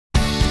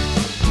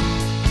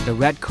The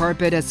red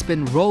carpet has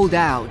been rolled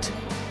out.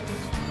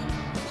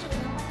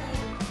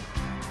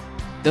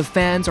 The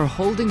fans are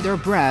holding their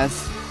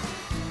breath,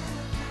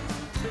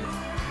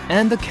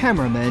 and the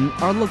cameramen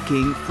are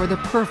looking for the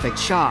perfect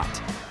shot.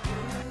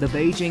 The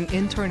Beijing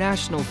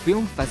International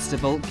Film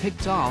Festival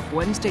kicked off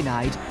Wednesday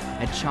night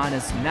at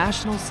China's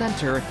National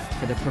Center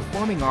for the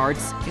Performing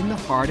Arts in the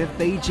heart of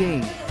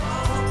Beijing.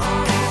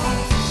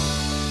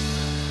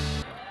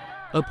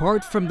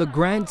 Apart from the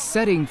grand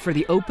setting for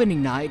the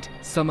opening night,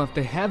 some of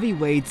the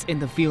heavyweights in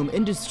the film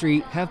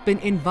industry have been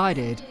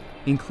invited,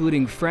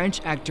 including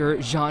French actor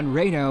Jean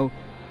Reno,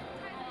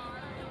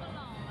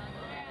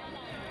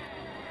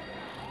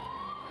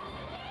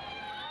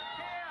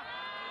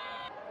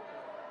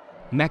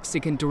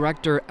 Mexican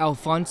director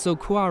Alfonso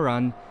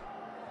Cuarón,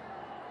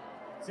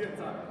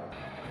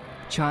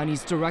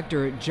 Chinese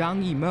director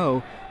Zhang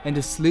Yimou, and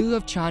a slew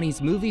of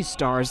Chinese movie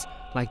stars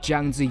like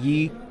Xie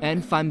E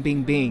and Fan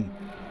Bingbing.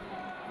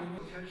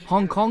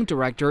 Hong Kong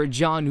director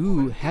John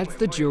Woo heads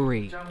the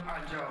jury.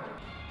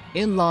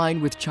 In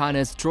line with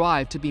China's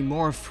drive to be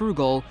more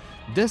frugal,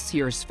 this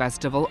year's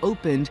festival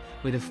opened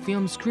with a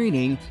film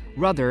screening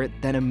rather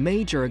than a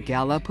major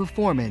gala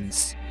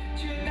performance.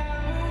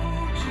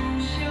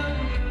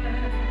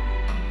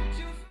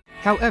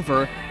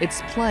 However,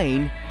 it's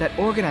plain that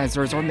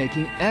organizers are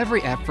making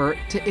every effort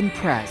to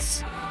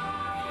impress.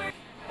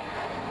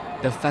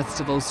 The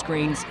festival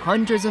screens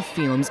hundreds of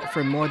films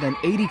from more than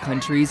 80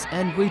 countries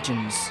and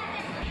regions.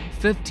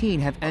 15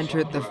 have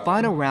entered the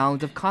final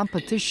round of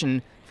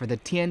competition for the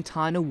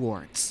Tiantan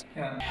Awards.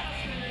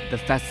 The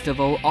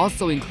festival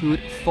also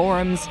includes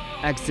forums,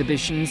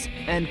 exhibitions,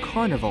 and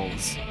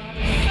carnivals.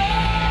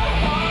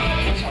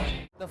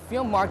 The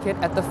film market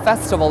at the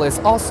festival is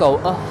also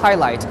a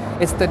highlight.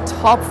 It's the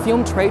top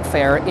film trade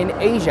fair in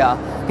Asia.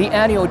 The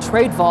annual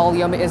trade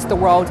volume is the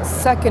world's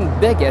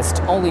second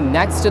biggest, only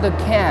next to the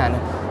Cannes.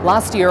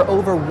 Last year,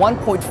 over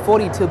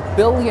 $1.42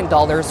 billion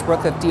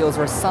worth of deals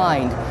were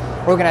signed.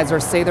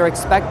 Organizers say they're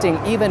expecting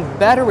even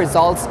better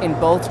results in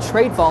both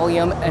trade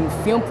volume and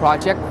film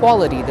project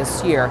quality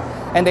this year,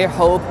 and they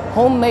hope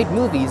homemade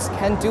movies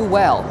can do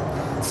well.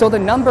 So the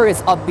number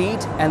is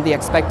upbeat and the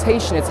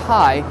expectation is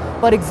high,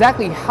 but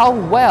exactly how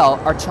well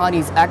are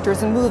Chinese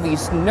actors and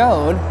movies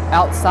known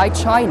outside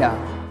China?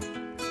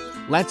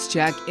 Let's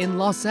check in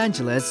Los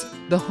Angeles,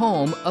 the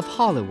home of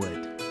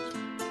Hollywood.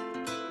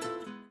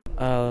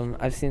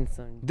 I've seen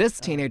some. This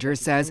teenager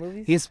says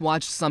he's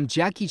watched some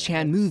Jackie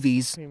Chan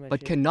movies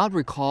but cannot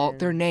recall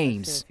their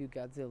names.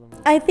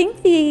 I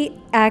think the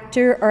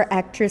actor or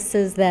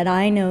actresses that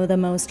I know the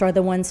most are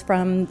the ones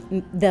from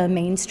the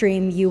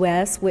mainstream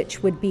US,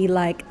 which would be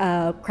like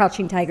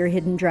Crouching Tiger,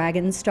 Hidden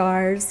Dragon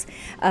stars,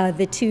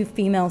 the two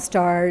female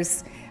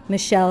stars,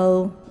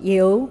 Michelle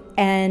Yeoh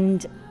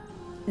and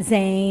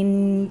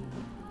Zane,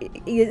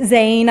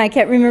 I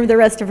can't remember the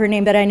rest of her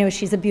name, but I know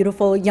she's a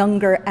beautiful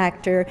younger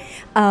actor.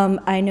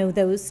 I know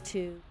those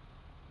two.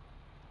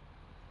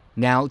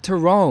 Now to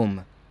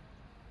Rome.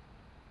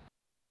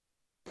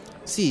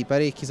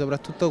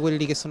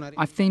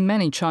 I've seen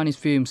many Chinese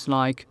films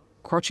like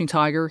Crouching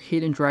Tiger,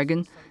 Hidden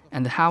Dragon,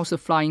 and The House of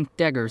Flying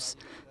Daggers.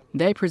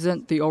 They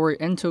present the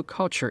Oriental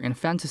culture in a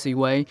fantasy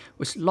way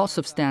with lots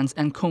of stunts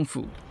and kung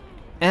fu.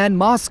 And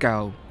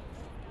Moscow.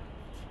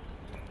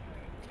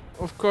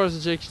 Of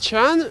course, Jackie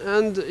Chan,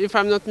 and if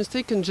I'm not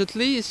mistaken, Jet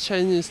Li is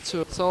Chinese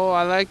too. So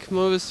I like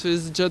movies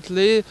with Jet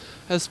Li,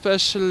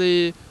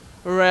 especially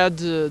Red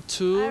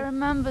 2. I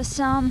remember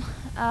some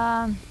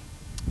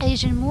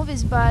Asian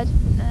movies, but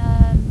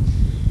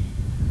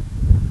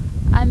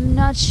I'm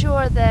not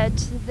sure that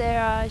they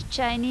are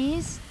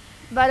Chinese.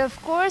 But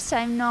of course,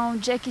 I know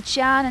Jackie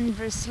Chan and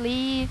Bruce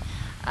Lee.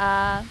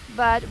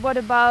 But what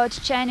about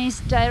Chinese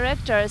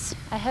directors?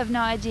 I have no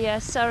idea,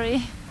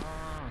 sorry.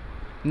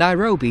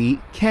 Nairobi,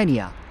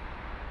 Kenya.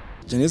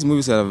 Chinese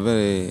movies are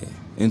very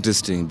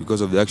interesting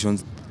because of the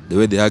actions, the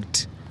way they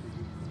act.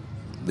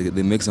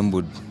 They make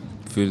somebody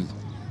feel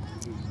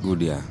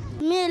good, yeah.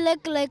 Me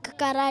like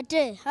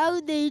karate,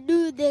 how they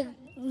do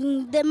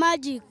the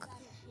magic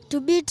to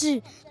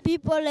beat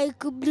people like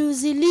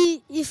Bruce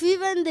Lee. If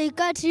even they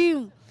cut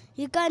him,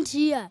 he can't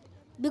hear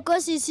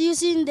because he's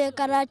using the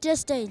karate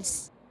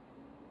styles.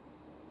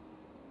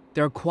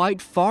 They're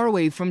quite far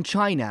away from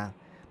China.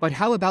 But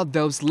how about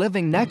those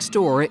living next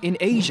door in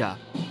Asia?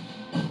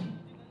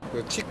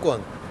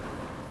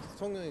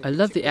 I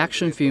love the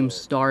action films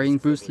starring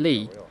Bruce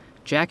Lee.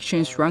 Jackie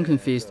Chan's Drunken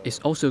Fist is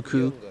also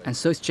cool, and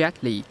so is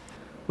Jet Li.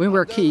 When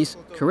we're kids,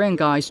 Korean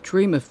guys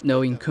dream of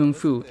knowing kung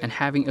fu and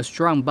having a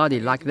strong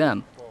body like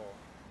them.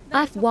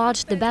 I've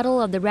watched The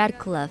Battle of the Red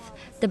Cliff.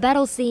 The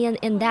battle scene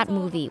in that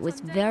movie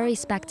was very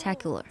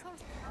spectacular.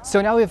 So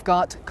now we've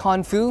got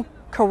kung fu,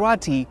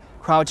 karate,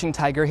 Crouching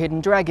Tiger, Hidden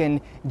Dragon,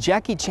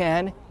 Jackie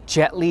Chan,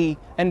 Jet Li,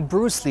 and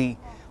Bruce Lee.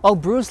 Well,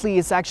 Bruce Lee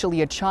is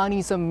actually a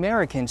Chinese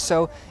American,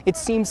 so it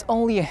seems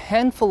only a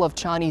handful of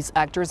Chinese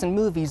actors and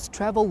movies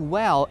travel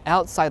well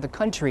outside the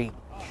country.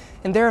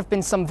 and there have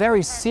been some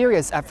very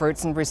serious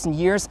efforts in recent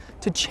years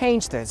to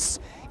change this.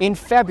 In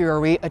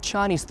February, a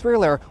Chinese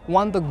thriller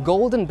won the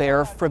Golden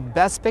Bear for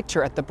Best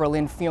Picture at the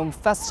Berlin Film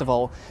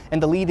Festival,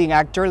 and the leading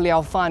actor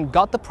Liao Fan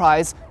got the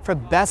prize for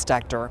Best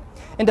Actor.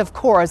 And of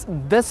course,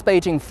 this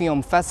Beijing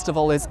Film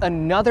Festival is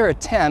another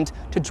attempt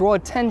to draw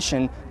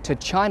attention to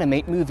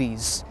China-made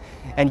movies.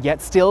 And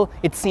yet still,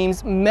 it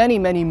seems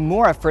many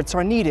more efforts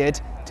are needed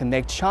to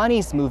make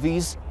Chinese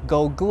movies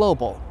go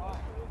global.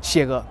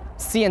 Xie E,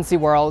 CNC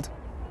World,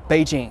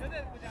 Beijing.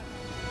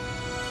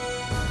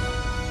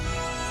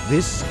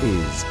 This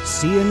is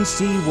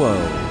CNC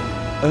World,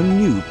 a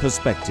new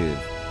perspective.